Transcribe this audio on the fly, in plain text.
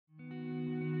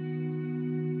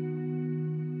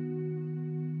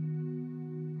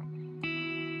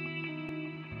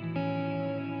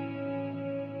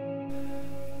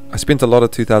I spent a lot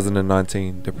of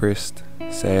 2019 depressed,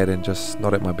 sad and just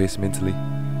not at my best mentally.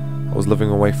 I was living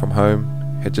away from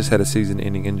home, had just had a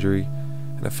season-ending injury,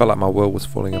 and it felt like my world was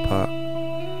falling apart.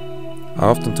 I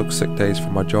often took sick days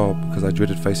from my job because I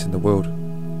dreaded facing the world.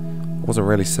 I wasn't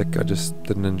really sick, I just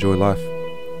didn't enjoy life.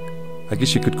 I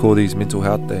guess you could call these mental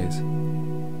health days.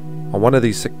 On one of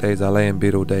these sick days I lay in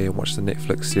bed all day and watched the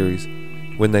Netflix series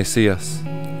When They See Us,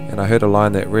 and I heard a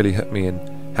line that really hit me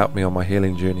and helped me on my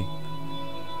healing journey.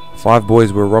 5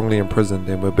 boys were wrongly imprisoned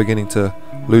and were beginning to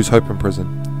lose hope in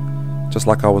prison, just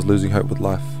like I was losing hope with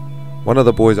life. One of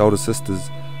the boy's older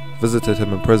sisters visited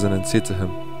him in prison and said to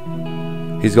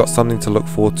him, "He's got something to look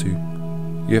forward to.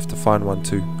 You have to find one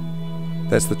too.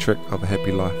 That's the trick of a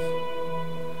happy life."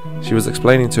 She was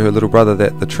explaining to her little brother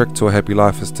that the trick to a happy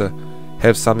life is to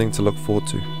have something to look forward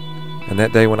to. And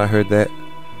that day when I heard that,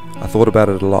 I thought about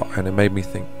it a lot and it made me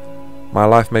think. My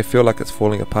life may feel like it's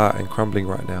falling apart and crumbling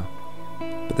right now,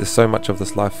 but there's so much of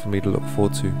this life for me to look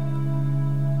forward to.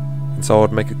 And so I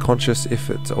would make a conscious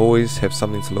effort to always have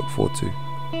something to look forward to.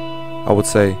 I would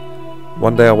say,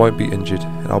 one day I won't be injured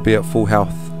and I'll be at full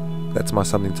health. That's my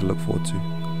something to look forward to.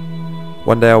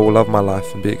 One day I will love my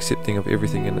life and be accepting of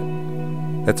everything in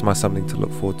it. That's my something to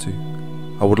look forward to.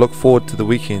 I would look forward to the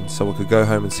weekend so I could go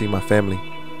home and see my family.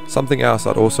 Something else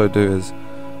I'd also do is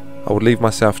I would leave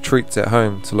myself treats at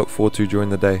home to look forward to during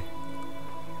the day.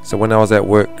 So when I was at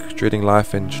work, dreading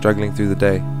life and struggling through the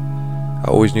day, I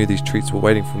always knew these treats were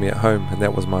waiting for me at home, and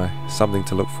that was my something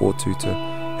to look forward to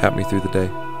help me through the day.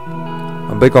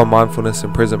 I'm big on mindfulness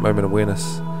and present moment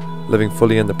awareness, living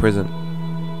fully in the present.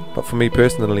 But for me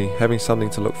personally, having something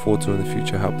to look forward to in the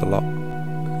future helped a lot.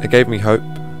 It gave me hope,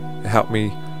 it helped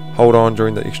me hold on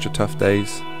during the extra tough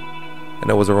days, and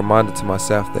it was a reminder to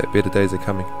myself that better days are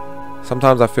coming.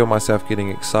 Sometimes I feel myself getting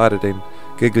excited and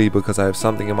giggly because I have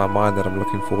something in my mind that I'm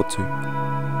looking forward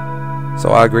to. So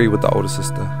I agree with the older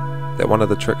sister that one of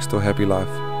the tricks to a happy life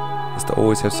is to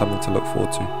always have something to look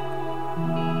forward to.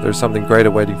 There is something greater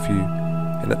waiting for you,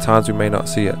 and at times we may not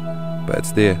see it, but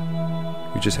it's there.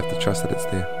 You just have to trust that it's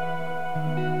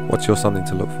there. What's your something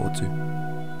to look forward to?